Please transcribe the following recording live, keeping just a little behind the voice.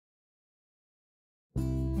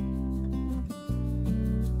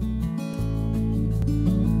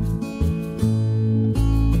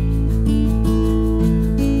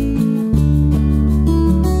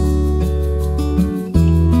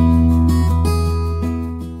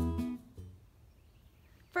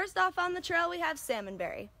First off on the trail we have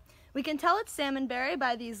salmonberry. We can tell it's salmonberry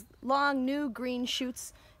by these long new green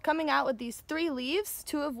shoots coming out with these 3 leaves,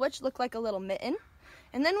 2 of which look like a little mitten.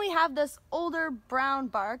 And then we have this older brown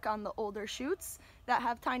bark on the older shoots that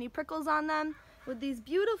have tiny prickles on them with these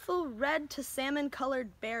beautiful red to salmon colored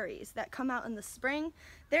berries that come out in the spring.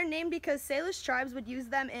 They're named because Salish tribes would use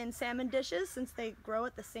them in salmon dishes since they grow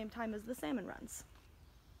at the same time as the salmon runs.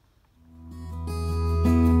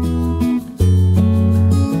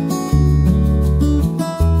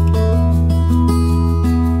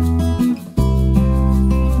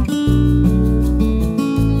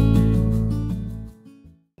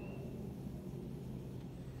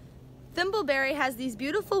 Thimbleberry has these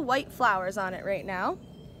beautiful white flowers on it right now,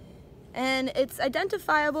 and it's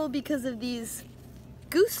identifiable because of these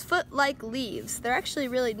goosefoot-like leaves. They're actually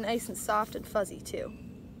really nice and soft and fuzzy too.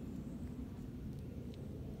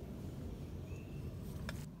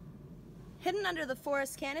 Hidden under the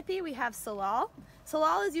forest canopy we have salal.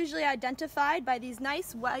 Salal is usually identified by these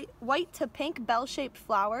nice white to pink bell-shaped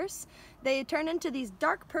flowers. They turn into these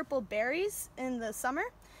dark purple berries in the summer.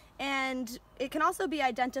 And it can also be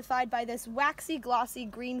identified by this waxy, glossy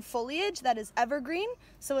green foliage that is evergreen,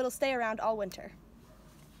 so it'll stay around all winter.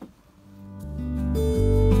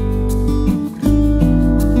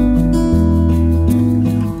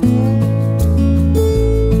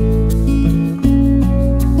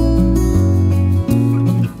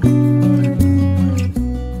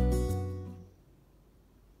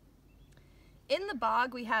 In the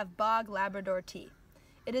bog, we have bog Labrador tea.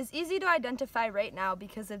 It is easy to identify right now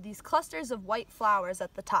because of these clusters of white flowers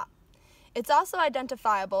at the top. It's also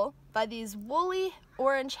identifiable by these woolly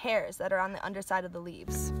orange hairs that are on the underside of the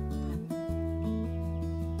leaves.